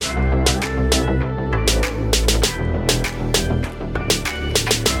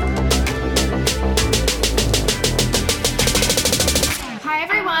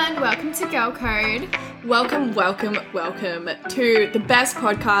Code. Welcome to the best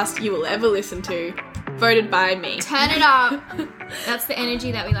podcast you will ever listen to, voted by me. Turn it up. That's the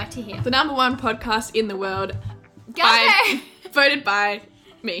energy that we like to hear. The number one podcast in the world, voted by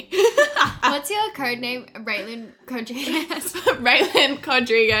me. What's your code name? Raylan Rodriguez. Raylan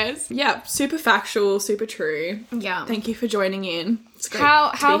Rodriguez. Yeah, super factual, super true. Yeah. Thank you for joining in. It's great.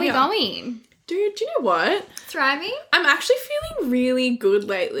 How are we here. going? Dude, do you know what? Thriving? I'm actually feeling really good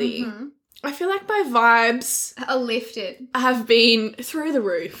lately. Mm-hmm. I feel like my vibes Are lifted. have been through the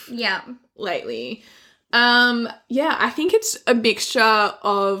roof Yeah. lately. Yeah, I think it's a mixture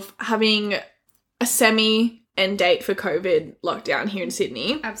of having a semi-end date for COVID lockdown here in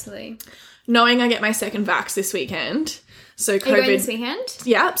Sydney, Absolutely. knowing I get my second vax this weekend. So Are you going COVID, this weekend?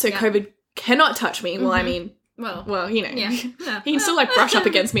 yeah, so Yeah. COVID cannot touch me. Well, I mean, Well, you know, yeah. he can still like brush up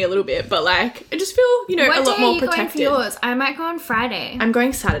against me a little bit, but like I just feel, you know, What a lot day more are you protected. going for yours? I might go on Friday. I'm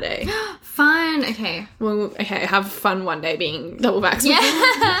going Saturday. Fun. Okay. Well, okay, have fun one day being double vax. Yeah.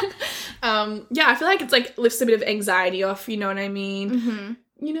 Yeah, I feel like it's like lifts a bit of anxiety off, you know what I mean?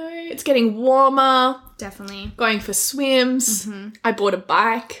 Mm-hmm. You know, it's getting warmer, Definitely. going for swims. Mm-hmm. I bought a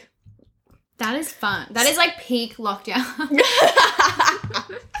bike. That is fun. That is like peak lockdown.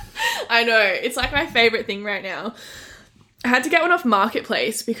 I know, it's like my favourite thing right now. I had to get one off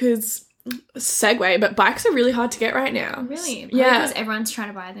Marketplace because, segue, but bikes are really hard to get right now. Really? Probably Yeah. because everyone's trying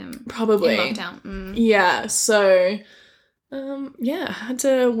to buy them Probably. in lockdown. Mm. Yeah, so, yeah, I had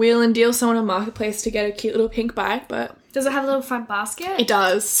to wheel and deal someone on Marketplace to get a cute little pink bike, but Does it have a little front basket? it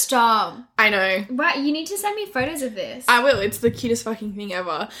does. Stop. I know. Wow, you need to send me photos of this. I will. It's the cutest fucking thing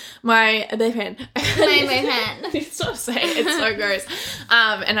ever. My boyfriend. Stop saying it. It's so gross.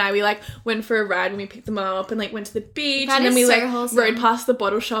 And we like went for a ride when we picked them up and like went to the beach. That and then is we so like wholesome. rode past the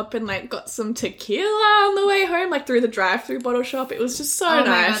bottle shop and like got some tequila on the way home, like through the drive-through bottle shop. It was just so Oh nice.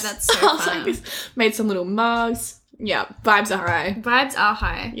 my God, that's so I was fun. like, this made some little mugs. Yeah, vibes are high. Vibes are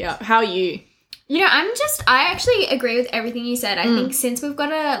high. Yeah. How are you? You know, I actually agree with everything you said. I think since we've got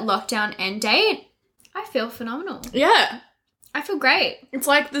a lockdown end date, I feel phenomenal. Yeah. I feel great. It's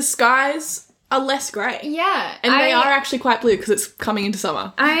like the skies are less grey. Yeah. And they are actually quite blue because it's coming into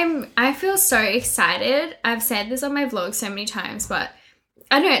summer. I feel so excited. I've said this on my vlog so many times, but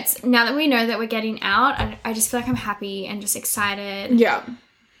I don't know, it's now that we know that we're getting out, I just feel like I'm happy and just excited. Yeah.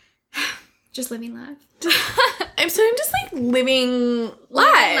 Just living life. I'm just like living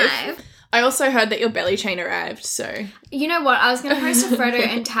life. I also heard that your belly chain arrived, so. You know what? I was going to post a photo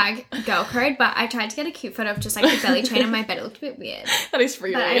and tag Girl Code, but I tried to get a cute photo of just like the belly chain on my bed. It looked a bit weird. That is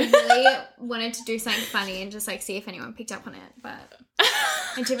pretty But I weird. really wanted to do something funny and just like see if anyone picked up on it, but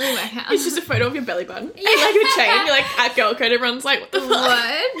it didn't really work out. It's just a photo of your belly button. Yeah. Like the chain, you're like at Girl Code, everyone's like, what the fuck?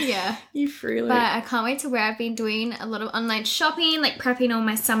 What? Yeah. You freely. But I can't wait to wear. I've been doing a lot of online shopping, like prepping all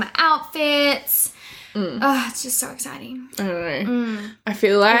my summer outfits. Oh, it's just so exciting. I don't know. I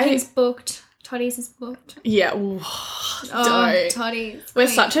feel like. Everything's booked. Toddy's is booked. Yeah. Oh, Don't. Toddy's. We're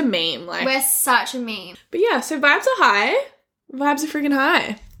queen. such a meme. Like. We're such a meme. But yeah, so vibes are high. Vibes are freaking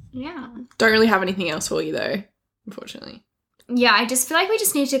high. Yeah. Don't really have anything else for you though, unfortunately. Yeah, I just feel like we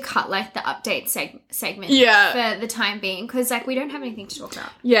just need to cut like the update segment Yeah. for the time being because like we don't have anything to talk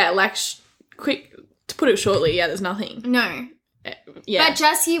about. Yeah, like quick, to put it shortly, yeah, there's nothing. No. Yeah. But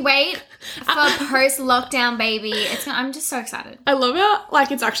just you wait for post-lockdown, baby. I'm just so excited. I love it.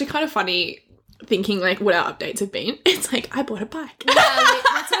 Like, it's actually kind of funny thinking, like, what our updates have been. It's like, I bought a bike. Yeah,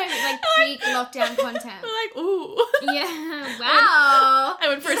 that's what I mean, like peak lockdown content. We're like, ooh. Yeah, wow. I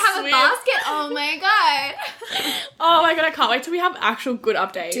went for Should a have swim. a basket. Oh my god. Oh my god, I can't wait till we have actual good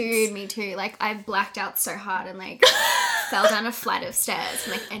updates. Dude, me too. Like I blacked out so hard and like fell down a flight of stairs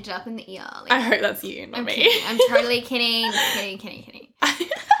and like ended up in the ER. Like, I hope that's you, not I'm me. kidding. I'm totally kidding. Kidding.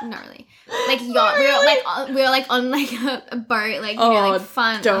 Not really. Like yacht. We were like on like a boat. Like you know, like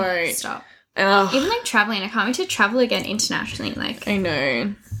fun. don't. Oh, stop. Ugh, Even like traveling. I can't wait to travel again internationally. Like I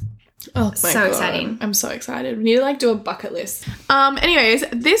know. Oh my So god. exciting. I'm so excited. We need to like do a bucket list. Anyways,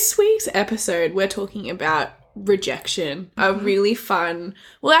 this week's episode we're talking about rejection. A really fun,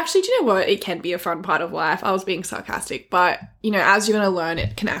 well actually, do you know what? It can be a fun part of life. I was being sarcastic, but you know, as you're going to learn,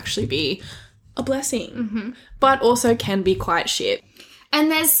 it can actually be a blessing, but also can be quite shit. And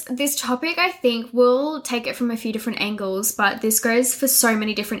there's this topic, I think, we'll take it from a few different angles, but this goes for so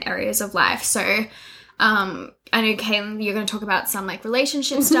many different areas of life. So, I know, Kaylin, you're going to talk about some, like,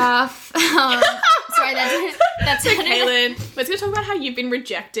 relationship stuff. Sorry, that's Kaylin, we're going to talk about how you've been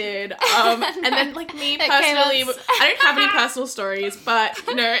rejected. And then, like, me Okay, personally, let's- I don't have any personal stories, but,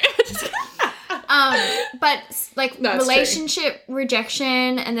 you know. but, like, No, it's relationship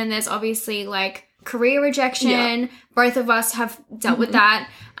rejection, and then there's obviously, like, career rejection. Both of us have dealt with that.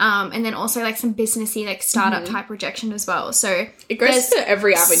 And then also like some businessy, like startup type rejection as well. So it goes to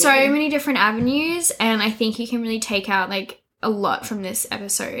every avenue. So many different avenues. And I think you can really take out like a lot from this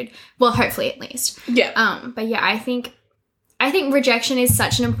episode. Well, hopefully at least. Yeah. But yeah, I think rejection is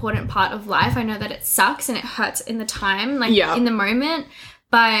such an important part of life. I know that it sucks and it hurts in the time, like in the moment,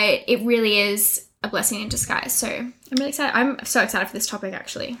 but it really is a blessing in disguise. So I'm really excited. I'm so excited for this topic,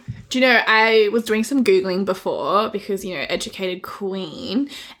 actually. Do you know, I was doing some Googling before because, you know, educated queen,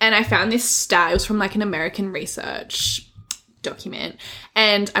 and I found this stat. It was from like an American research document,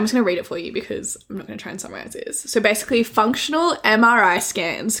 and I'm just going to read it for you because I'm not going to try and summarize this. So basically, functional MRI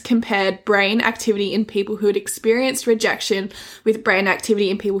scans compared brain activity in people who had experienced rejection with brain activity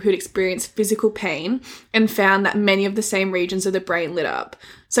in people who had experienced physical pain, and found that many of the same regions of the brain lit up.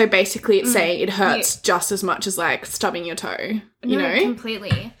 So basically it's saying it hurts just as much as like stubbing your toe, you know?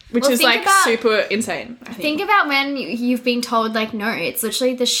 Completely. Which is like super insane, I think. Think about when you've been told like, no, it's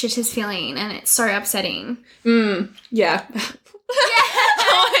literally the shittest feeling and it's so upsetting. Yeah. Yeah.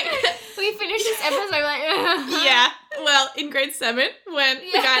 We finished this episode like, yeah. Well, in grade 7, when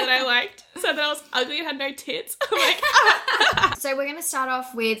the guy that I liked said that I was ugly and had no tits, I'm like, So we're going to start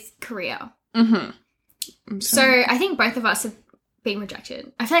off with career. So I think both of us have been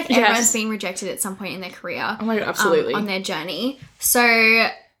rejected. I feel like everyone's been rejected at some point in their career. Oh my God, absolutely. On their journey. So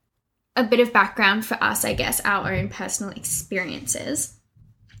a bit of background for us, I guess, our own personal experiences.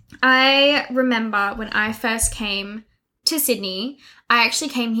 I remember when I first came to Sydney, I actually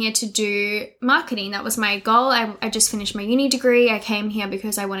came here to do marketing. That was my goal. I just finished my uni degree. I came here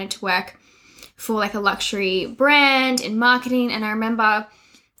because I wanted to work for like a luxury brand in marketing. And I remember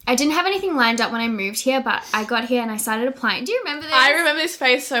I didn't have anything lined up when I moved here, but I got here and I started applying. Do you remember this? I remember this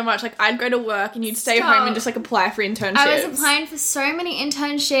phase so much. Like, I'd go to work and you'd stay home and just like apply for internships. I was applying for so many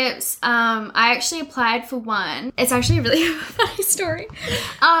internships. I actually applied for one. It's actually a really funny story.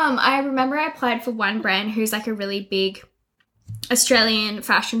 I remember I applied for one brand who's like a really big Australian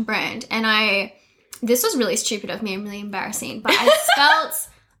fashion brand, and this was really stupid of me and really embarrassing, but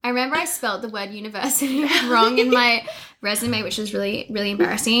I remember I spelled the word university wrong in my resume, which was really, really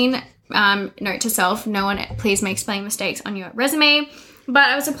embarrassing. Note to self, no one please make spelling mistakes on your resume. But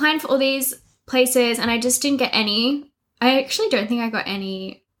I was applying for all these places and I just didn't get any. I actually don't think I got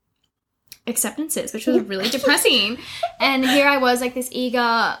any acceptances, which was really depressing. And here I was like this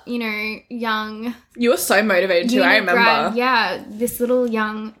eager, you know, young... You were so motivated too, I remember. Yeah, this little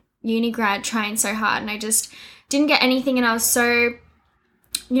young uni grad trying so hard and I just didn't get anything and I was so...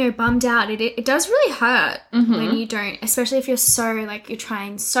 you know, bummed out. It does really hurt when you don't, especially if you're so, like, you're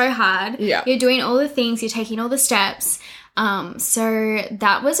trying so hard. Yeah. You're doing all the things, you're taking all the steps. So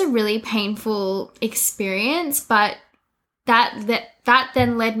that was a really painful experience, but that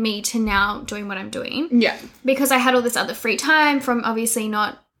then led me to now doing what I'm doing. Yeah. Because I had all this other free time from obviously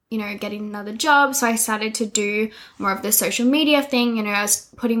not, you know, getting another job. So I started to do more of the social media thing. You know, I was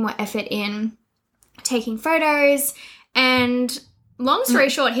putting more effort in taking photos and... long story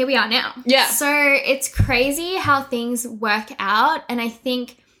short, here we are now. Yeah. So it's crazy how things work out. And I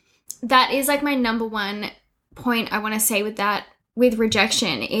think that is like my number one point I want to say with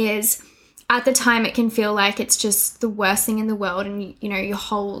rejection is at the time it can feel like it's just the worst thing in the world. And, you know, your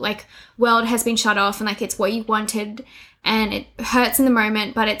whole like world has been shut off and like it's what you wanted and it hurts in the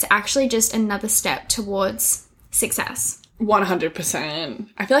moment, but it's actually just another step towards success. 100%.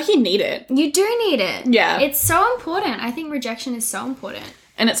 I feel like you need it. You do need it. Yeah. It's so important. I think rejection is so important.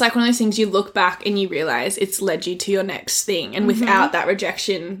 And it's like one of those things you look back and you realize it's led you to your next thing. And without that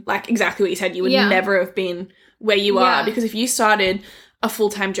rejection, like exactly what you said, you would never have been where you are. Because if you started a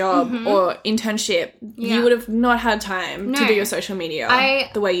full-time job or internship, you would have not had time to do your social media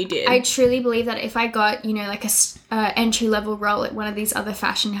the way you did. I truly believe that if I got, you know, like a entry-level role at one of these other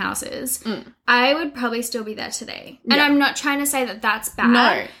fashion houses, I would probably still be there today. And I'm not trying to say that that's bad.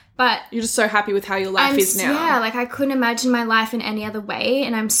 No. But you're just so happy with how your life is now. Yeah, like I couldn't imagine my life in any other way.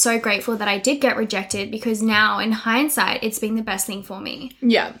 And I'm so grateful that I did get rejected because now in hindsight, it's been the best thing for me.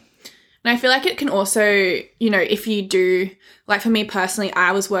 Yeah. And I feel like it can also, you know, if you do, like for me personally,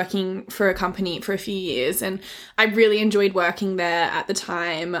 I was working for a company for a few years and I really enjoyed working there at the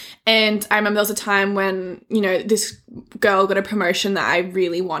time. And I remember there was a time when, you know, this girl got a promotion that I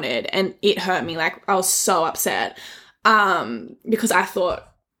really wanted and it hurt me. Like I was so upset because I thought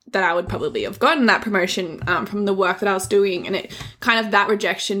that I would probably have gotten that promotion from the work that I was doing. And it kind of, that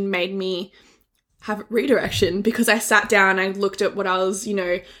rejection made me have redirection because I sat down, I looked at what I was, you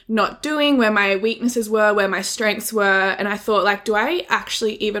know, not doing, where my weaknesses were, where my strengths were. And I thought like, do I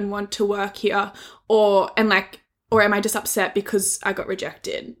actually even want to work here? And like, or am I just upset because I got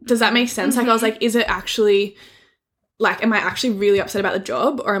rejected? Does that make sense? Like, I was like, is it actually, like, am I actually really upset about the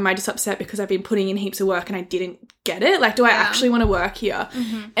job, or am I just upset because I've been putting in heaps of work and I didn't get it? Like, do I actually want to work here?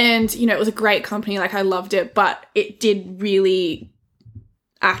 And, you know, it was a great company. Like, I loved it, but it did really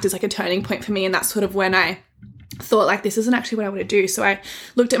act as like a turning point for me. And that's sort of when I thought, like, this isn't actually what I want to do. So I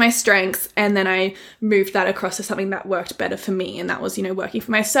looked at my strengths, and then I moved that across to something that worked better for me. And that was, you know, working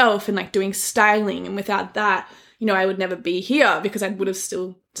for myself and like doing styling. And without that, you know, I would never be here because I would have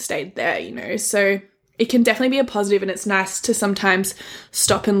still stayed there, you know. So it can definitely be a positive, and it's nice to sometimes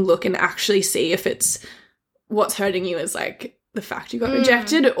stop and look and actually see if it's what's hurting you is like the fact you got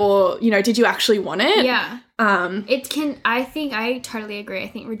rejected, or, you know, did you actually want it? Yeah. It can, I think, I totally agree. I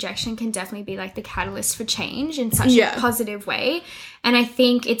think rejection can definitely be like the catalyst for change in such a positive way. And I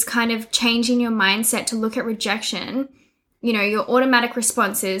think it's kind of changing your mindset to look at rejection. You know, your automatic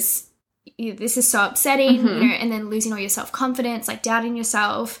response is, this is so upsetting, you know, and then losing all your self-confidence, like doubting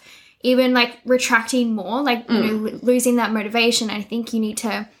yourself, even like retracting more, like, you know, losing that motivation. I think you need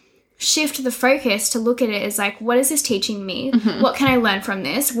to shift the focus to look at it as like, what is this teaching me? What can I learn from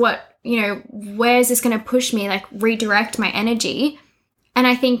this? What, you know, where is this going to push me, like redirect my energy? And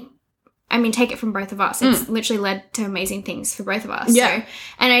I think, I mean, take it from both of us. It's literally led to amazing things for both of us. Yeah. So,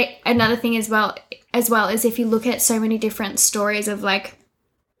 and another thing as well is if you look at so many different stories of like,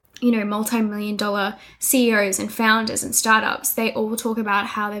 you know, multi-million-dollar CEOs and founders and startups, they all talk about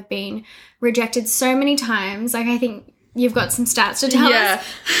how they've been rejected so many times. Like, I think you've got some stats to tell us.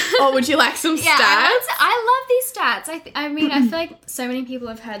 Oh, would you like some stats? I love these stats. I mean, I feel like so many people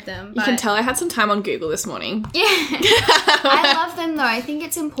have heard them. But you can tell I had some time on Google this morning. Yeah. I love them, though. I think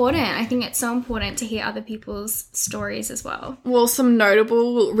it's important. I think it's so important to hear other people's stories as well. Well, some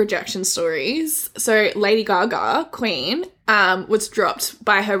notable rejection stories. So Lady Gaga, Queen, was dropped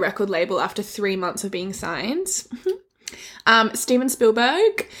by her record label after 3 months of being signed. Steven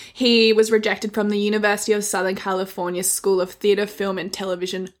Spielberg, he was rejected from the University of Southern California School of Theatre, Film and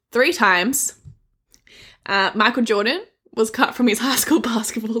Television 3 times. Michael Jordan was cut from his high school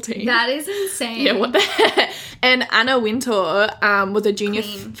basketball team. That is insane. Yeah, what the heck? And Anna Wintour was a junior...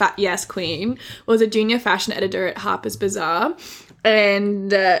 Queen. Was a junior fashion editor at Harper's Bazaar.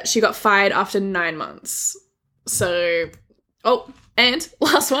 And she got fired after 9 months. So... Oh... And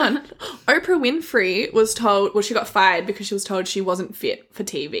last one, Oprah Winfrey was told, well, she got fired because she was told she wasn't fit for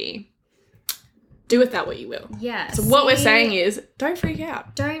TV. Do with that what you will. Yeah. So what we're saying is, don't freak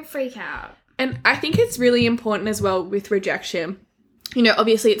out. Don't freak out. And I think it's really important as well with rejection. You know,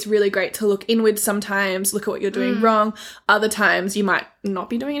 obviously it's really great to look inward sometimes, look at what you're doing wrong. Other times you might not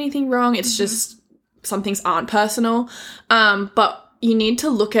be doing anything wrong. It's just some things aren't personal. But you need to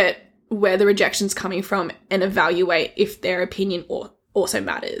look at where the rejection's coming from and evaluate if their opinion also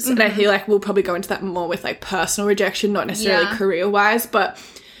matters. And I feel like we'll probably go into that more with like personal rejection, not necessarily career-wise. But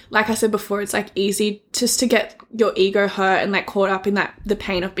like I said before, it's like easy just to get your ego hurt and like caught up in that the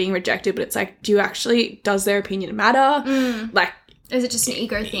pain of being rejected. But it's like, does their opinion matter? Like, is it just an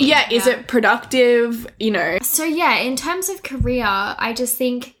ego thing? Yeah, is it productive? You know? So yeah, in terms of career, I just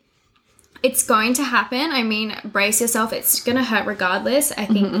think it's going to happen. I mean, brace yourself. It's going to hurt regardless. I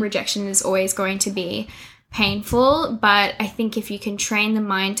think rejection is always going to be painful. But I think if you can train the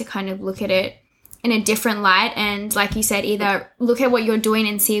mind to kind of look at it in a different light and, like you said, either look at what you're doing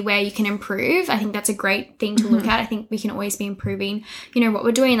and see where you can improve, I think that's a great thing to look at. I think we can always be improving, you know, what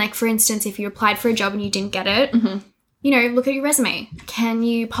we're doing. Like, for instance, if you applied for a job and you didn't get it, you know, look at your resume. Can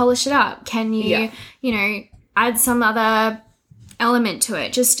you polish it up? Can you, you know, add some other element to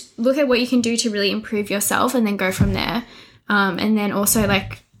it? Just look at what you can do to really improve yourself and then go from there. And then also,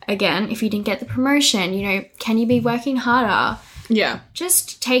 like, again, if you didn't get the promotion, you know, can you be working harder? Yeah.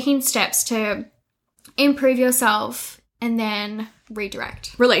 Just taking steps to improve yourself and then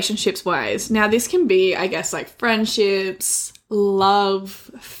redirect. Relationships wise. Now this can be, I guess, like friendships, love,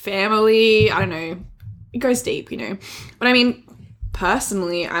 family, I don't know. It goes deep, you know. But I mean,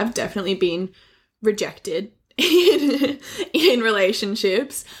 personally, I've definitely been rejected in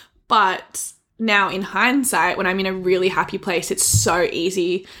relationships, but now in hindsight, when I'm in a really happy place, it's so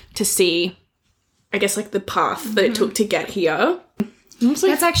easy to see, I guess, like the path that it took to get here.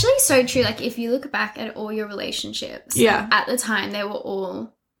 That's actually so true. Like, if you look back at all your relationships, like, at the time they were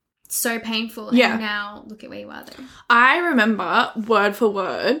all so painful, and now look at where you are though. I remember word for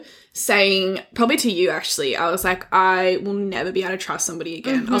word saying, probably to you actually, I was like, I will never be able to trust somebody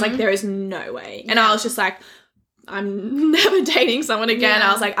again. I was like, there is no way. And I was just like, I'm never dating someone again.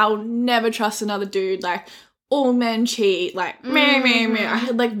 I was like, I'll never trust another dude. Like, all men cheat. Like, meh. I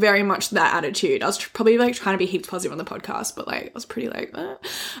had like very much that attitude. I was probably like trying to be heaps positive on the podcast, but like I was pretty like,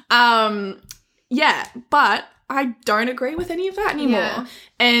 yeah. But I don't agree with any of that anymore. Yeah.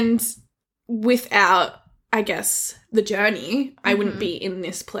 And without, I guess, the journey, I wouldn't be in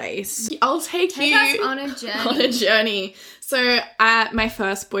this place. I'll take you us on a journey. on a journey. So my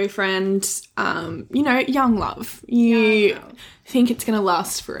first boyfriend, you know, young love. You think it's going to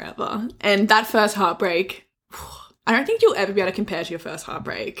last forever. And that first heartbreak, I don't think you'll ever be able to compare to your first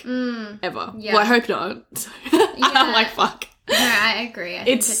heartbreak. Ever. Yeah. Well, I hope not. I'm like, fuck. No, I agree. I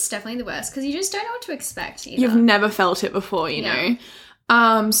think it's definitely the worst because you just don't know what to expect either. You've never felt it before, you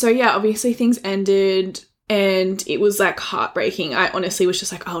know. So yeah, obviously things ended and it was like heartbreaking. I honestly was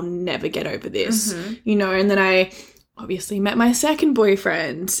just like, I'll never get over this, you know. And then I obviously met my second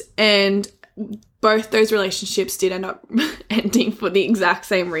boyfriend, and both those relationships did end up ending for the exact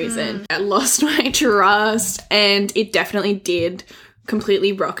same reason. I lost my trust, and it definitely did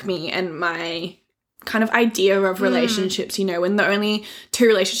completely rock me and my kind of idea of relationships, you know, when the only two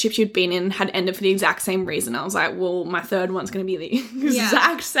relationships you'd been in had ended for the exact same reason. I was like, well, my third one's going to be the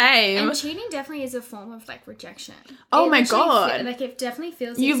exact same. And cheating definitely is a form of, like, rejection. Oh my God. Like, it definitely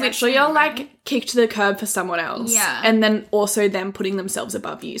feels the You exact literally same are, way. like, kicked to the curb for someone else. Yeah. And then also them putting themselves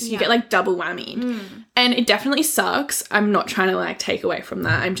above you. So you get, like, double whammy. And it definitely sucks. I'm not trying to, like, take away from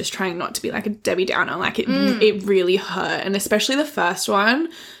that. I'm just trying not to be, like, a Debbie Downer. Like, it really hurt. And especially the first one.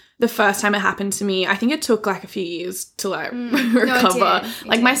 The first time it happened to me, I think it took like a few years to like recover. No, it did.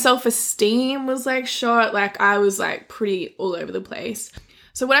 Like my self-esteem was like shot. Like I was like pretty all over the place.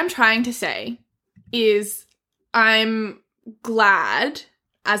 So what I'm trying to say is I'm glad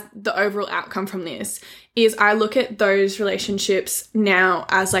as the overall outcome from this is I look at those relationships now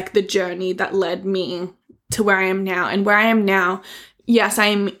as like the journey that led me to where I am now. And where I am now, yes,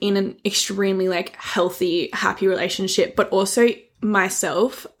 I'm in an extremely like healthy, happy relationship, but also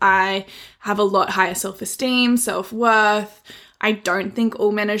myself, I have a lot higher self-esteem, self-worth. I don't think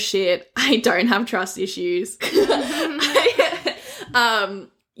all men are shit. I don't have trust issues. Yeah,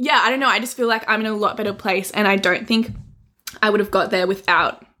 I don't know. I just feel like I'm in a lot better place, and I don't think I would have got there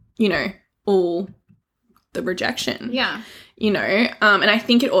without, you know, all the rejection. Yeah. You know, and I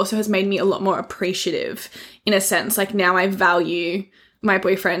think it also has made me a lot more appreciative in a sense. Like now I value my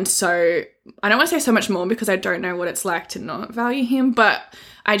boyfriend so, I don't want to say so much more because I don't know what it's like to not value him, but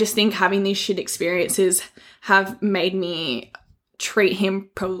I just think having these shit experiences have made me treat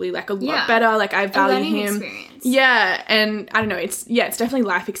him probably like a lot better. Like I value him. Experience. Yeah, and I don't know, it's definitely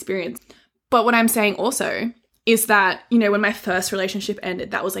life experience. But what I'm saying also is that, you know, when my first relationship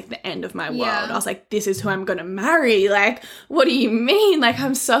ended, that was like the end of my world. I was like, this is who I'm going to marry. Like, what do you mean? Like,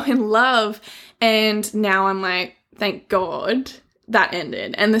 I'm so in love. And now I'm like, thank God that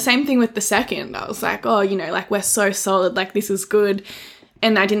ended. And the same thing with the second. I was like, oh, you know, like we're so solid, like this is good.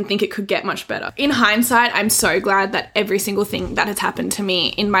 And I didn't think it could get much better. In hindsight, I'm so glad that every single thing that has happened to me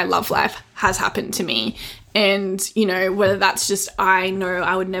in my love life has happened to me. And, you know, whether that's just I know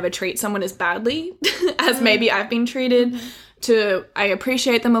I would never treat someone as badly as maybe I've been treated, to I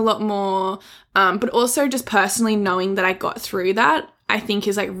appreciate them a lot more. But also just personally knowing that I got through that, I think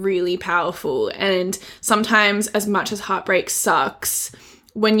is like really powerful. And sometimes as much as heartbreak sucks,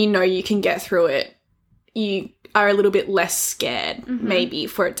 when you know you can get through it, you are a little bit less scared maybe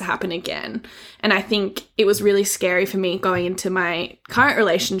for it to happen again. And I think it was really scary for me going into my current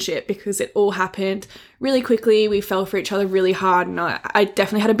relationship because it all happened really quickly. We fell for each other really hard, and I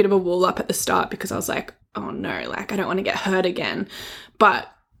definitely had a bit of a wall up at the start because I was like, oh no, like I don't want to get hurt again. But,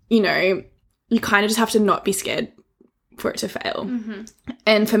 you know, you kind of just have to not be scared for it to fail.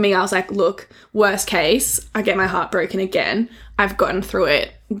 And for me, I was like, look, worst case, I get my heart broken again. I've gotten through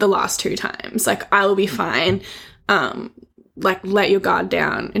it the last 2 times. Like, I will be fine. Like, let your guard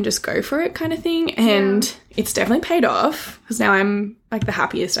down and just go for it kind of thing. And it's definitely paid off because now I'm like the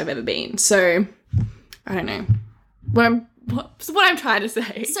happiest I've ever been. So, I don't know. What I'm trying to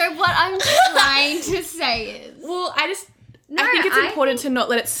say. So what I'm trying to say is... Well, I think it's important to not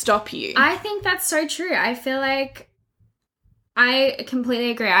let it stop you. I think that's so true. I feel like I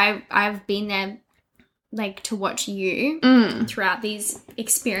completely agree. I've been there, like, to watch you throughout these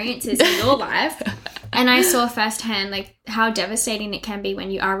experiences in your life. And I saw firsthand, like, how devastating it can be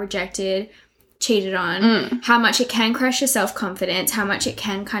when you are rejected, cheated on, how much it can crush your self-confidence, how much it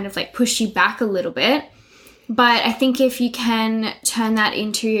can kind of, like, push you back a little bit. But I think if you can turn that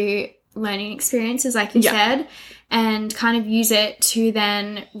into learning experiences, like you said, and kind of use it to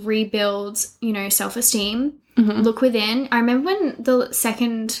then rebuild, you know, self-esteem, look within. I remember when the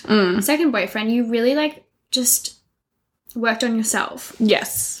second boyfriend, you really, like, just worked on yourself.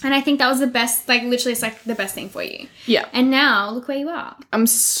 Yes. And I think that was the best, like, literally it's, like, the best thing for you. Yeah. And now, look where you are. I'm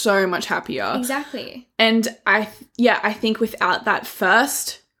so much happier. Exactly. And I think without that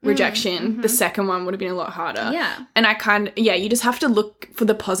first rejection, the second one would have been a lot harder. Yeah. And you just have to look for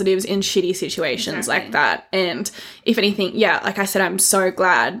the positives in shitty situations like that. And if anything, like I said, I'm so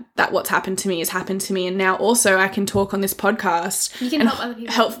glad that what's happened to me has happened to me. And now also I can talk on this podcast. You can help other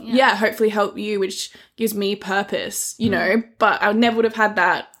people. Hopefully help you, which gives me purpose, you know, but I never would have had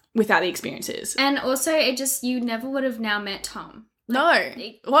that without the experiences. And also you never would have now met Tom. No.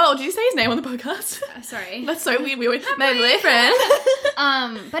 Well, did you say his name on the podcast? Sorry. That's so weird. We were my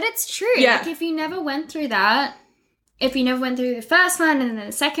boyfriend. But it's true. Yeah. Like, if you never went through that, if you never went through the first one and then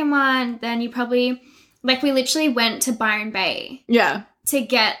the second one, then you probably, like, we literally went to Byron Bay. Yeah. To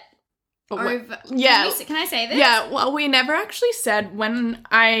get over. Yeah. Can I say this? Yeah. Well, we never actually said when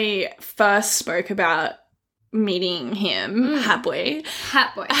I first spoke about meeting him happily,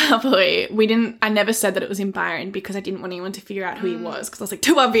 I never said that it was in Byron because I didn't want anyone to figure out who he was because I was like,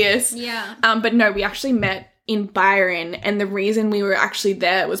 too obvious. Yeah. But no, we actually met in Byron, and the reason we were actually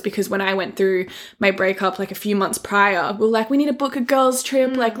there was because when I went through my breakup like a few months prior, we were like, we need to book a girls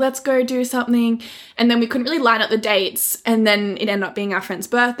trip, like let's go do something. And then we couldn't really line up the dates, and then it ended up being our friend's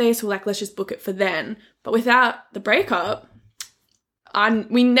birthday, so we're like, let's just book it for then. But without the breakup,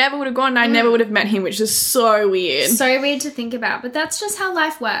 we never would have gone, and I never would have met him, which is so weird. So weird to think about, but that's just how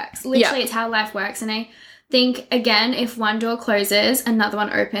life works. Literally, it's how life works. And I think, again, if one door closes, another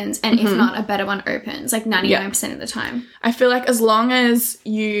one opens, and if not, a better one opens, like 99% of the time. I feel like as long as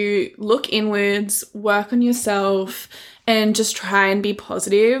you look inwards, work on yourself, and just try and be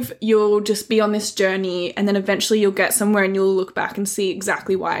positive, you'll just be on this journey, and then eventually you'll get somewhere and you'll look back and see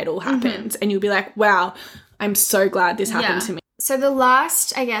exactly why it all happened. And you'll be like, wow, I'm so glad this happened to me. So the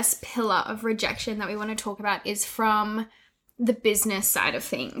last, I guess, pillar of rejection that we want to talk about is from the business side of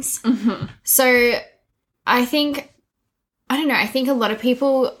things. So I think a lot of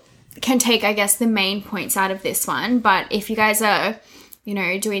people can take, I guess, the main points out of this one. But if you guys are, you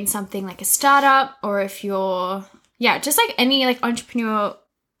know, doing something like a startup, or if you're, just like any like entrepreneur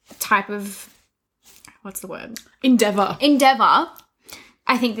type of, what's the word? Endeavor.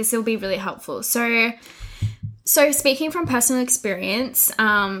 I think this will be really helpful. So speaking from personal experience,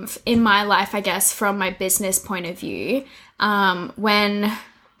 in my life, I guess, from my business point of view,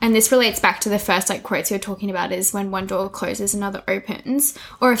 and this relates back to the first like quotes you were talking about, is when one door closes, another opens,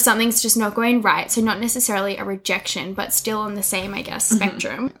 or if something's just not going right. So not necessarily a rejection, but still on the same, I guess,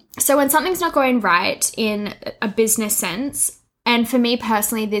 spectrum. So when something's not going right in a business sense, and for me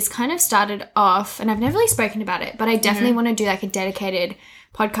personally, this kind of started off, and I've never really spoken about it, but I definitely want to do like a dedicated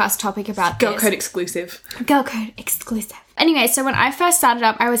podcast topic about Girl Code exclusive. Anyway, so when I first started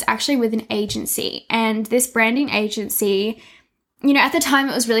up, I was actually with an agency, and this branding agency, you know, at the time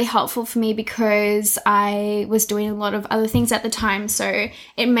it was really helpful for me because I was doing a lot of other things at the time, so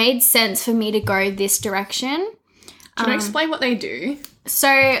it made sense for me to go this direction. Do you want to explain what they do?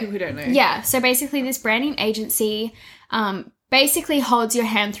 So people who don't know. Yeah, so basically this branding agency basically holds your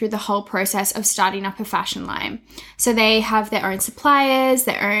hand through the whole process of starting up a fashion line. So they have their own suppliers,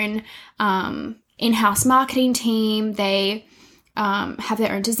 their own in-house marketing team. They have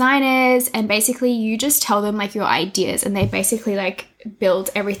their own designers, and basically you just tell them like your ideas, and they basically like build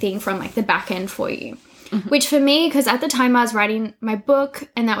everything from like the back end for you. Which for me, because at the time I was writing my book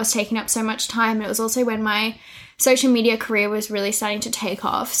and that was taking up so much time, and it was also when my social media career was really starting to take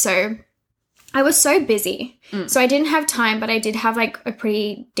off. So I was so busy. So I didn't have time, but I did have like a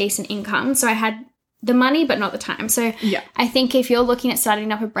pretty decent income. So I had the money, but not the time. So I think if you're looking at starting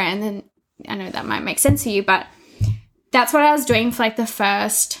up a brand, then I know that might make sense for you, but that's what I was doing for like the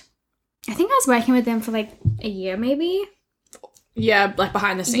first, I think I was working with them for like a year maybe. Yeah, like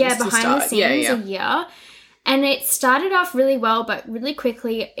behind the scenes. Yeah, behind the scenes, a year. And it started off really well, but really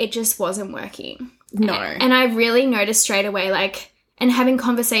quickly it just wasn't working. No. And I really noticed straight away, like, and having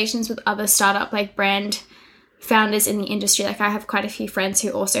conversations with other startup like brand founders in the industry, like I have quite a few friends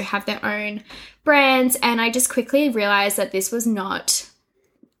who also have their own brands, and I just quickly realized that this was not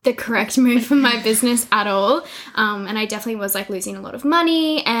the correct move for my business at all. And I definitely was like losing a lot of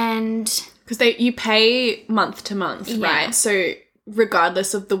money, and because you pay month to month, right? So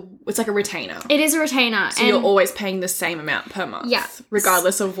regardless of it's like a retainer. It is a retainer. So you're always paying the same amount per month. Yeah.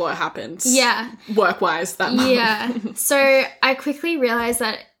 Regardless of what happens. Yeah. Work-wise that month. Yeah. So I quickly realized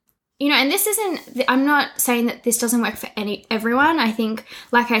that, you know, and this isn't, I'm not saying that this doesn't work for everyone. I think,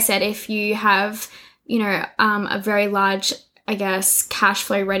 like I said, if you have, you know, a very large, I guess, cash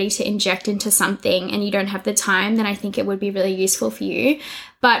flow ready to inject into something and you don't have the time, then I think it would be really useful for you.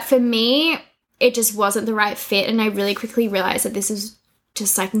 But for me, it just wasn't the right fit, and I really quickly realized that this is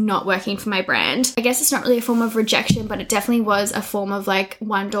just like not working for my brand. I guess it's not really a form of rejection, but it definitely was a form of like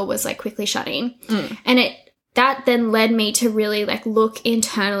one door was like quickly shutting. And that then led me to really like look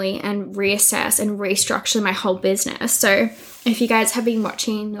internally and reassess and restructure my whole business. So if you guys have been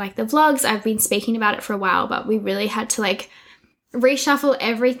watching like the vlogs, I've been speaking about it for a while, but we really had to like reshuffle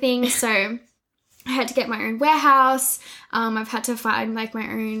everything. So I had to get my own warehouse. I've had to find like my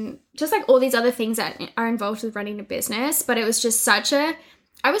own, just like all these other things that are involved with running a business. But it was just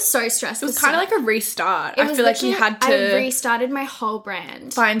I was so stressed. It was kind of like a restart. I feel like you had to... I restarted my whole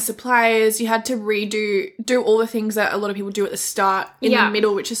brand. Find suppliers. You had to do all the things that a lot of people do at the start in the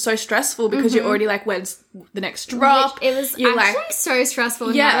middle, which is so stressful because you're already like, when's the next drop? It was actually so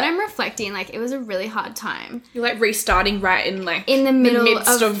stressful. Yeah. Now that I'm reflecting, like, it was a really hard time. You're like restarting right in like... in the middle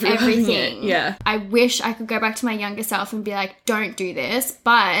of everything. Yeah. I wish I could go back to my younger self and be like, don't do this.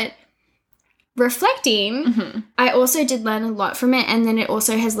 But... reflecting, I also did learn a lot from it, and then it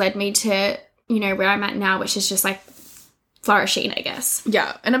also has led me to, you know, where I'm at now, which is just like flourishing, I guess.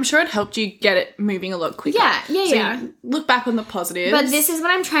 Yeah, and I'm sure it helped you get it moving a lot quicker. Yeah. You look back on the positives. But this is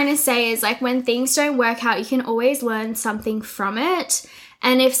what I'm trying to say is like when things don't work out, you can always learn something from it,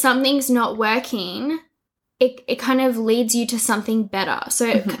 and if something's not working, it kind of leads you to something better. So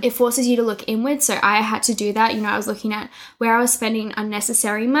it forces you to look inward. So I had to do that. You know, I was looking at where I was spending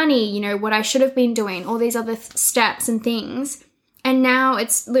unnecessary money, you know, what I should have been doing, all these other steps and things. And now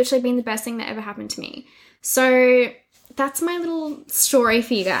it's literally been the best thing that ever happened to me. So that's my little story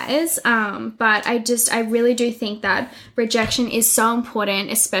for you guys. But I really do think that rejection is so important,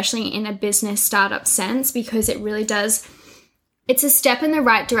 especially in a business startup sense, because it really does... it's a step in the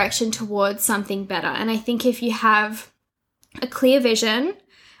right direction towards something better. And I think if you have a clear vision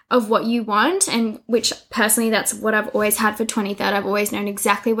of what you want, and which personally that's what I've always had for 23rd. I've always known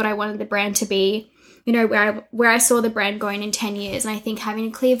exactly what I wanted the brand to be, you know, where I saw the brand going in 10 years. And I think having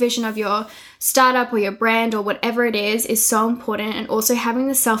a clear vision of your startup or your brand or whatever it is so important, and also having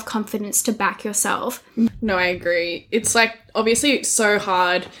the self-confidence to back yourself. No, I agree. It's like, obviously it's so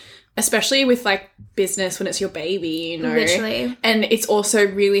hard, especially with like business when it's your baby, you know. Literally. And it's also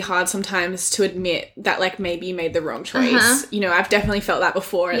really hard sometimes to admit that like maybe you made the wrong choice. You know, I've definitely felt that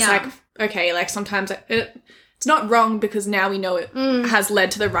before. It's like, okay, like sometimes it's not wrong because now we know it has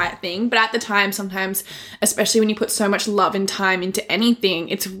led to the right thing. But at the time, sometimes, especially when you put so much love and time into anything,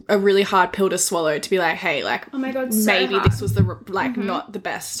 it's a really hard pill to swallow to be like, hey, like, oh my God, maybe this was the like not the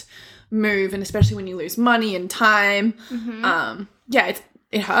best move. And especially when you lose money and time,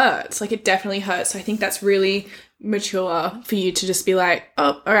 it hurts. Like, it definitely hurts. So I think that's really mature for you to just be like,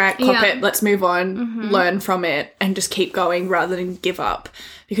 oh, all right, cop it. Let's move on, learn from it, and just keep going rather than give up.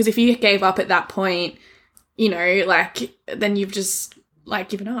 Because if you gave up at that point, you know, like, then you've just, like,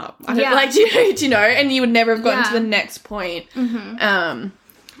 given up. Like, do you know? And you would never have gotten to the next point. And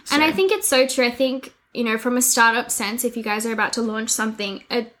I think it's so true. I think, you know, from a startup sense, if you guys are about to launch something,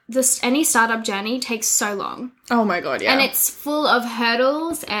 any startup journey takes so long. Oh my God, yeah. And it's full of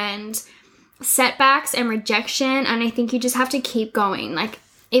hurdles and setbacks and rejection. And I think you just have to keep going. Like,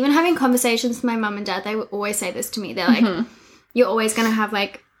 even having conversations with my mum and dad, they would always say this to me. They're like, you're always going to have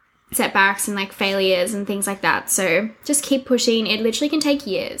like setbacks and like failures and things like that. So just keep pushing. It literally can take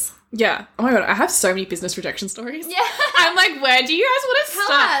years. Yeah. Oh my God, I have so many business rejection stories. Yeah. I'm like, where do you guys want to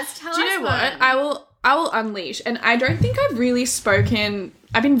start? Tell us. Do you know what? I will unleash. And I don't think I've really spoken...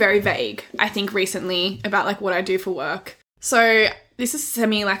 I've been very vague, I think, recently about, like, what I do for work. So this is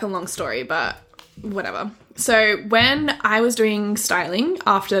semi, like, a long story, but whatever. So when I was doing styling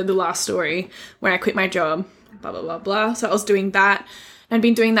after the last story, when I quit my job, blah, blah, blah, blah. So I was doing that. I'd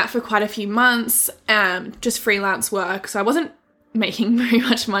been doing that for quite a few months, just freelance work. So I wasn't making very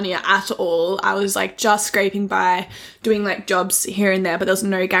much money at all. I was like just scraping by, doing like jobs here and there, but there was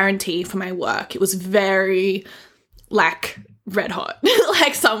no guarantee for my work. It was very like red hot.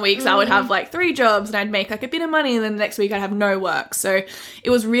 Like some weeks I would have like 3 jobs and I'd make like a bit of money, and then the next week I'd have no work. So it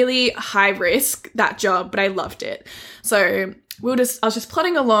was really high risk, that job, but I loved it. So I was just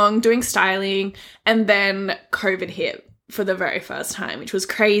plodding along doing styling, and then COVID hit for the very first time, which was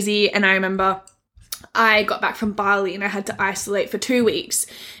crazy. And I remember I got back from Bali and I had to isolate for 2 weeks,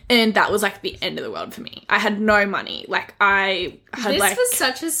 and that was like the end of the world for me. I had no money. Like I had This was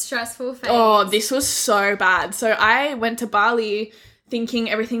such a stressful phase. Oh, this was so bad. So I went to Bali thinking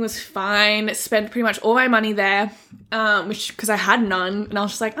everything was fine, spent pretty much all my money there, because I had none, and I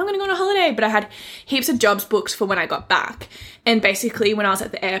was just like, I'm going to go on a holiday, but I had heaps of jobs booked for when I got back. And basically when I was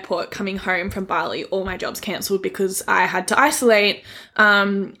at the airport coming home from Bali, all my jobs cancelled because I had to isolate,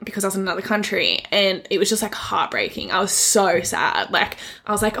 because I was in another country, and it was just like heartbreaking. I was so sad. Like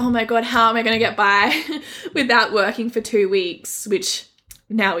I was like, oh my God, how am I going to get by without working for 2 weeks, which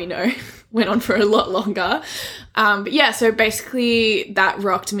now we know went on for a lot longer. But yeah, so basically that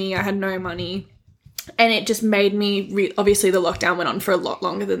rocked me. I had no money. And it just made me, obviously the lockdown went on for a lot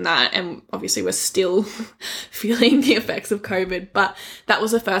longer than that. And obviously we're still feeling the effects of COVID. But that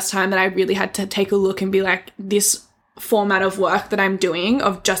was the first time that I really had to take a look and be like, this format of work that I'm doing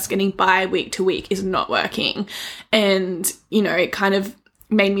of just getting by week to week is not working. And, you know, it kind of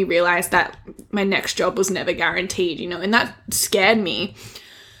made me realize that my next job was never guaranteed, you know, and that scared me.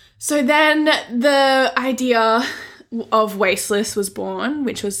 So then the idea of Wasteless was born,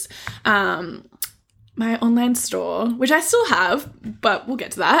 which was, my online store, which I still have, but we'll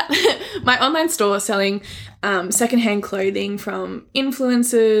get to that. My online store selling secondhand clothing from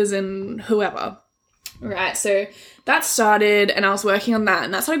influencers and whoever. Right, so that started and I was working on that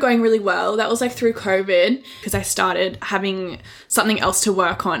and that started going really well. That was like through COVID because I started having something else to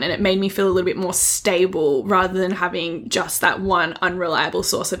work on and it made me feel a little bit more stable rather than having just that one unreliable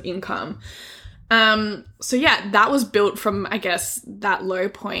source of income. So yeah, that was built from, I guess, that low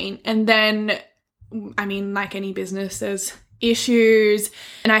point. And then, I mean, like any business, there's issues.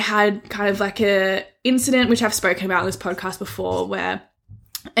 And I had kind of like a incident, which I've spoken about on this podcast before, where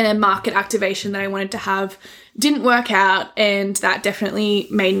a market activation that I wanted to have didn't work out. And that definitely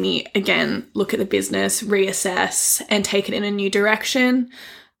made me, again, look at the business, reassess, and take it in a new direction.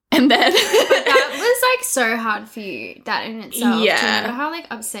 And then... But that was like so hard for you, that in itself. Yeah. Do you remember how like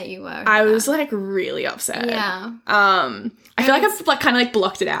upset you were? I was like really upset. Yeah. I feel like I've like kind of like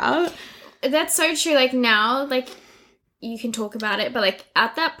blocked it out. That's so true. Like now, like you can talk about it, but like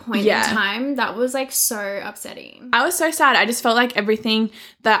at that point in time, that was like so upsetting. I was so sad. I just felt like everything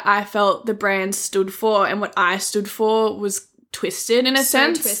that I felt the brand stood for and what I stood for was twisted in a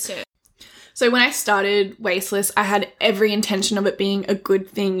sense. Twisted. So when I started Wasteless, I had every intention of it being a good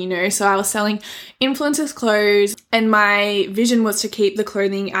thing, you know. So I was selling influencers' clothes and my vision was to keep the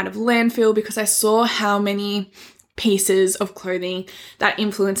clothing out of landfill because I saw how many pieces of clothing that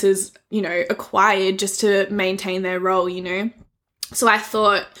influencers, you know, acquired just to maintain their role, you know. So I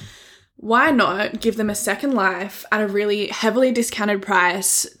thought, why not give them a second life at a really heavily discounted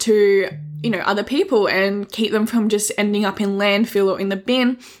price to, you know, other people and keep them from just ending up in landfill or in the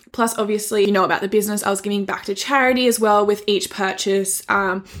bin. Plus, obviously, you know about the business, I was giving back to charity as well with each purchase.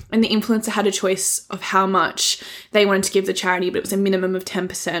 And the influencer had a choice of how much they wanted to give the charity, but it was a minimum of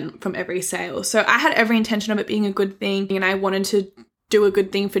 10% from every sale. So I had every intention of it being a good thing and I wanted to do a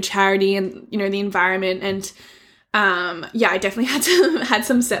good thing for charity and, you know, the environment. And I definitely had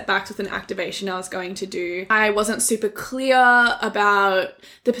some setbacks with an activation I was going to do. I wasn't super clear about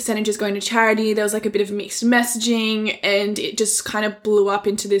the percentages going to charity. There was like a bit of mixed messaging and it just kind of blew up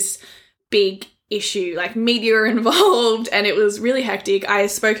into this big issue, like media were involved and it was really hectic. I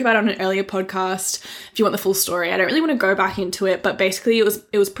spoke about it on an earlier podcast. If you want the full story, I don't really want to go back into it, but basically it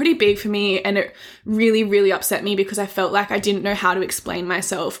was pretty big for me and it really, really upset me because I felt like I didn't know how to explain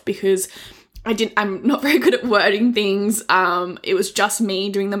myself because I'm not very good at wording things. It was just me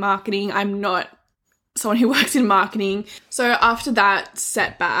doing the marketing. I'm not someone who works in marketing. So after that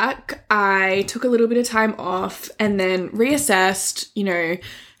setback, I took a little bit of time off and then reassessed, you know,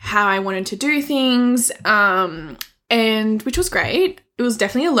 how I wanted to do things, and which was great. It was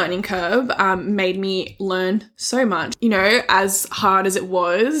definitely a learning curve, made me learn so much. You know, as hard as it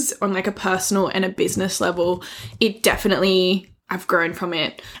was on like a personal and a business level, it definitely... I've grown from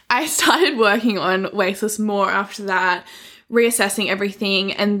it. I started working on Wasteless more after that, reassessing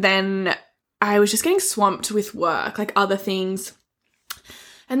everything, and then I was just getting swamped with work, like other things.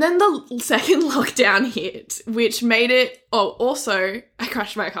 And then the second lockdown hit, which made it... Oh, also, I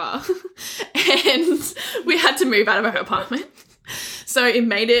crashed my car and we had to move out of our apartment. So it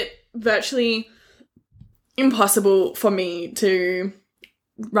made it virtually impossible for me to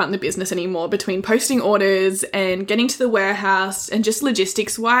run the business anymore. Between posting orders and getting to the warehouse and just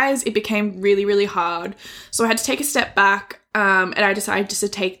logistics wise, it became really, really hard. So I had to take a step back, and I decided just to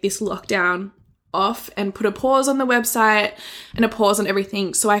take this lockdown off and put a pause on the website and a pause on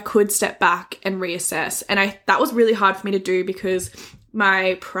everything so I could step back and reassess. And that was really hard for me to do because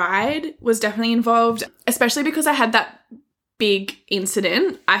my pride was definitely involved, especially because I had that big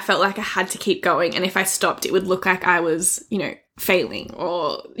incident. I felt like I had to keep going, and if I stopped, it would look like I was, you know, failing,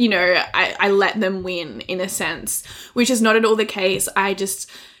 or, you know, I let them win in a sense, which is not at all the case. I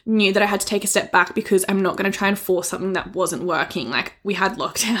just knew that I had to take a step back because I'm not going to try and force something that wasn't working. Like, we had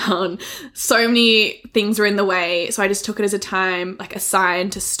lockdown, so many things were in the way, so I just took it as a time, like a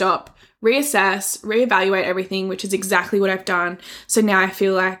sign to stop, reassess, reevaluate everything, which is exactly what I've done. So now I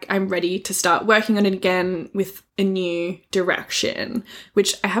feel like I'm ready to start working on it again with a new direction,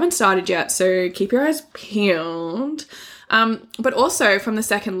 which I haven't started yet, so keep your eyes peeled. But also from the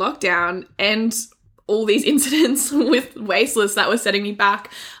second lockdown and all these incidents with Wasteless that was setting me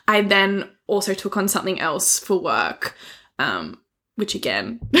back, I then also took on something else for work, which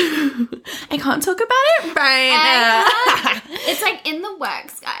again, I can't talk about it right now. It's like in the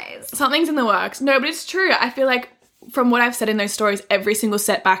works, guys. Something's in the works. No, but it's true. I feel like from what I've said in those stories, every single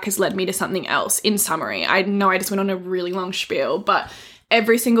setback has led me to something else. In summary, I know I just went on a really long spiel, but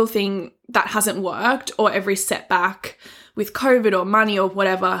every single thing that hasn't worked or every setback with COVID or money or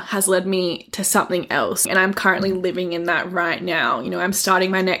whatever has led me to something else. And I'm currently living in that right now. You know, I'm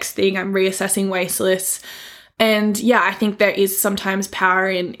starting my next thing. I'm reassessing Wasteless. And yeah, I think there is sometimes power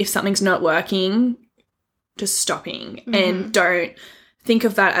in, if something's not working, just stopping and don't think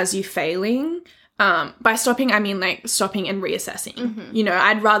of that as you failing. By stopping, I mean like stopping and reassessing. You know,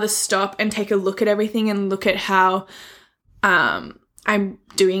 I'd rather stop and take a look at everything and look at how I'm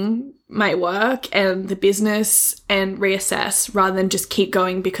doing my work and the business and reassess rather than just keep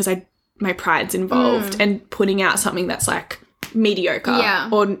going because my pride's involved and putting out something that's like mediocre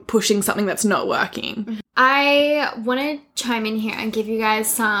or pushing something that's not working. I want to chime in here and give you guys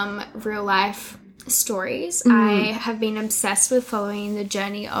some real life stories. I have been obsessed with following the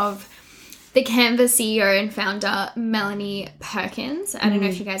journey of the Canva CEO and founder, Melanie Perkins. I don't know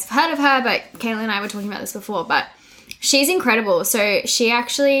if you guys have heard of her, but Kayla and I were talking about this before, but she's incredible. So she did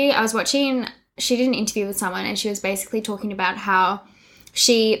an interview with someone and she was basically talking about how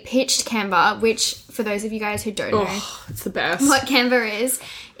she pitched Canva, which for those of you guys who don't know, it's the best. What Canva is,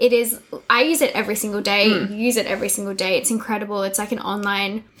 I use it every single day. You use it every single day. It's incredible. It's like an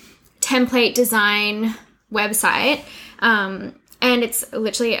online template design website. And it's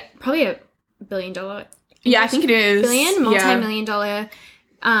literally probably $1 billion. Yeah, I think it is. Multi-million dollar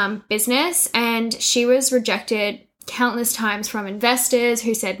business. And she was rejected countless times from investors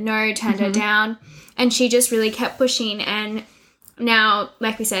who said no, turned her down. And she just really kept pushing. And now,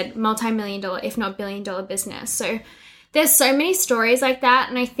 like we said, multi-million dollar, if not $1 billion business. So there's so many stories like that.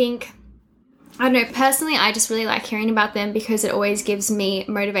 And I think, I don't know, personally, I just really like hearing about them because it always gives me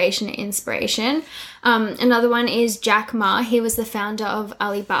motivation and inspiration. Another one is Jack Ma. He was the founder of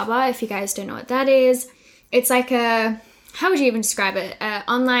Alibaba. If you guys don't know what that is, it's like how would you even describe it?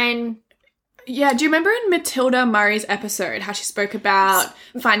 Online. Yeah, do you remember in Matilda Murray's episode how she spoke about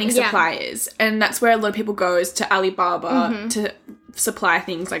finding suppliers? And that's where a lot of people goes to Alibaba to supply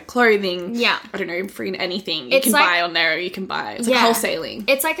things like clothing. Yeah. I don't know, freaking anything. You can buy on there or you can buy. It's like wholesaling.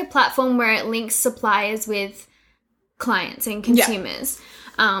 It's like a platform where it links suppliers with clients and consumers.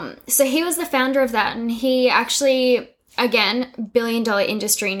 So he was the founder of that, and he actually, again, $1 billion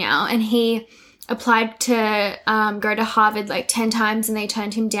industry now, and he applied to go to Harvard like 10 times and they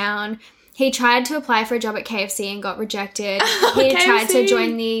turned him down. He tried to apply for a job at KFC and got rejected. He tried to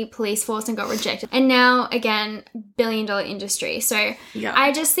join the police force and got rejected. And now, again, $1 billion industry. So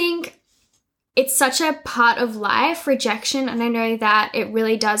I just think it's such a part of life, rejection. And I know that it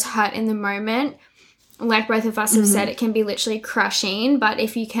really does hurt in the moment. Like both of us have said, it can be literally crushing. But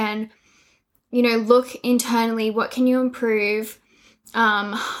if you can, you know, look internally, what can you improve?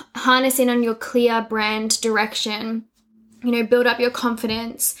 Harness in on your clear brand direction. You know, build up your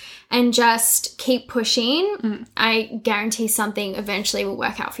confidence and just keep pushing. I guarantee something eventually will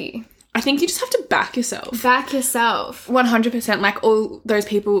work out for you. I think you just have to back yourself. Back yourself. 100%. Like all those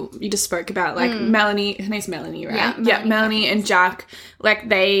people you just spoke about, like Melanie, her name's Melanie, right? Yeah, Melanie and Jack, like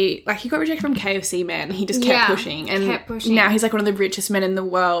he got rejected from KFC, man. He just kept pushing. And now he's like one of the richest men in the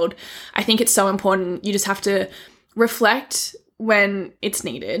world. I think it's so important. You just have to reflect when it's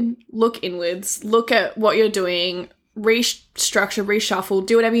needed. Look inwards. Look at what you're doing. Restructure, reshuffle,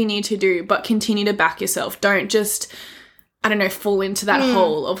 do whatever you need to do, but continue to back yourself. Don't just, I don't know, fall into that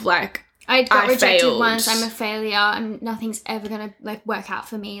hole of like, I got rejected failed. Once, I'm a failure, and nothing's ever gonna like work out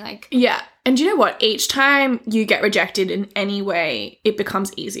for me. Like, yeah. And do you know what? Each time you get rejected in any way, it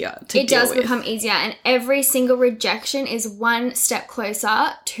becomes easier to deal with. It does become easier, and every single rejection is one step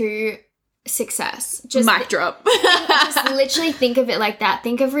closer to success. Just mic drop. Just literally think of it like that.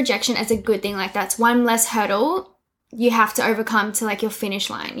 Think of rejection as a good thing. Like that's one less hurdle you have to overcome to like your finish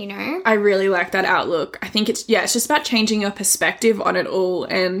line, you know? I really like that outlook. I think it's just about changing your perspective on it all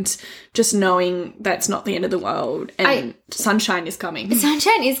and just knowing that it's not the end of the world and sunshine is coming.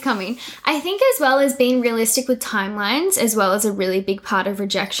 Sunshine is coming. I think as well as being realistic with timelines as well as a really big part of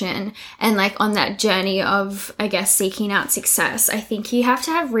rejection and like on that journey of, I guess, seeking out success. I think you have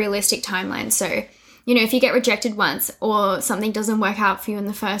to have realistic timelines. So, you know, if you get rejected once or something doesn't work out for you in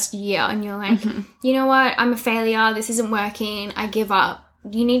the first year and you're like, you know what, I'm a failure, this isn't working, I give up.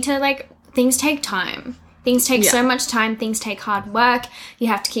 You need to like, things take time. Things take so much time. Things take hard work. You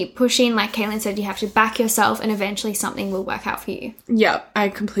have to keep pushing. Like Caitlin said, you have to back yourself and eventually something will work out for you. Yeah, I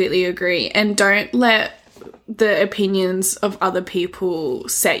completely agree. And don't let the opinions of other people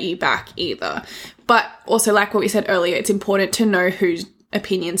set you back either. But also, like what we said earlier, it's important to know whose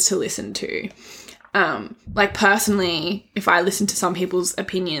opinions to listen to. Like personally, if I listened to some people's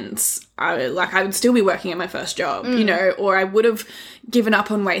opinions, I would still be working at my first job, you know, or I would have given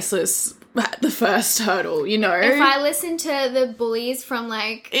up on Wasteless at the first hurdle, you know. If I listened to the bullies from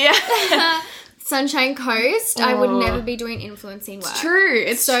like Sunshine Coast, I would never be doing influencing work. It's true.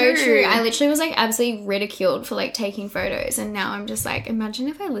 It's so true. I literally was like absolutely ridiculed for like taking photos, and now I'm just like, imagine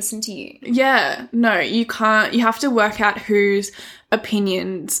if I listened to you. Yeah. No, you can't. You have to work out whose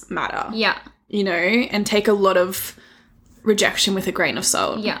opinions matter. Yeah. You know, and take a lot of rejection with a grain of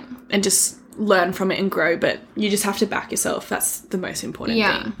salt. Yeah. And just learn from it and grow, but you just have to back yourself. That's the most important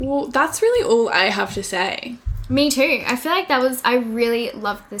thing. Well, that's really all I have to say. Me too. I feel like I really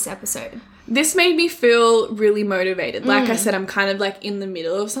loved this episode. This made me feel really motivated. Like I said, I'm kind of like in the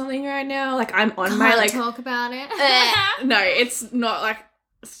middle of something right now. Like I'm on my like talk about it. No, it's not like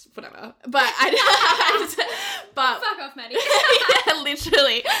whatever. But but fuck off, Maddie. Yeah,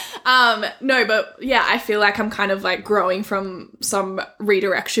 literally. No, but yeah, I feel like I'm kind of like growing from some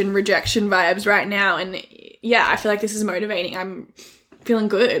rejection vibes right now, and yeah, I feel like this is motivating. I'm feeling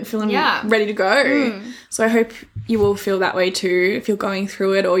good, ready to go. So I hope you all feel that way too, if you're going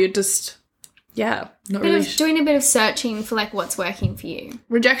through it or you're just not really doing a bit of searching for like what's working for you.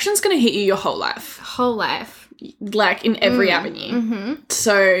 Rejection's going to hit you your whole life. Like in every avenue.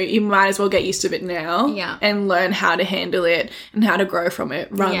 So you might as well get used to it now and learn how to handle it and how to grow from it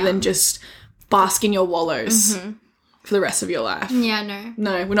rather than just bask in your wallows for the rest of your life. Yeah,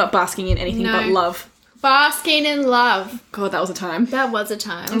 No, we're not basking in anything but love. Basking in love. God, that was a time. That was a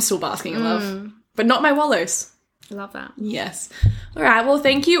time. I'm still basking in love. But not my wallows. Love that. Yes. All right. Well,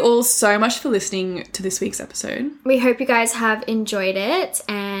 thank you all so much for listening to this week's episode. We hope you guys have enjoyed it,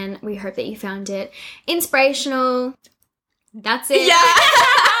 and we hope that you found it inspirational. That's it.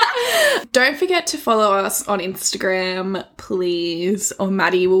 Yeah. Don't forget to follow us on Instagram, please, or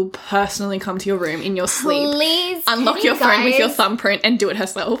Maddie will personally come to your room in your sleep. Please. Unlock your phone with your thumbprint and do it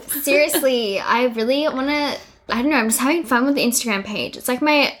herself. Seriously, I really want to, I don't know, I'm just having fun with the Instagram page. It's like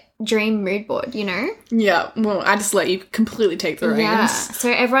my dream mood board, you know? Yeah, well, I just let you completely take the reins. Yeah,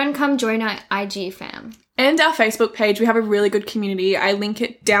 so everyone come join our IG fam. And our Facebook page, we have a really good community. I link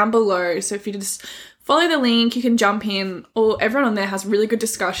it down below, so if you just follow the link, you can jump in. Everyone on there has really good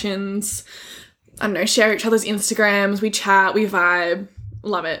discussions. I don't know, share each other's Instagrams, we chat, we vibe.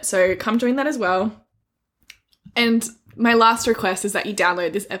 Love it. So come join that as well. And my last request is that you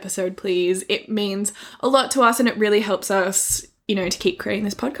download this episode, please. It means a lot to us and it really helps us, you know, to keep creating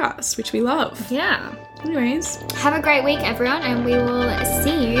this podcast, which we love. Yeah. Anyways. Have a great week, everyone, and we will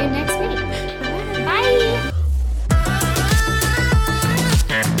see you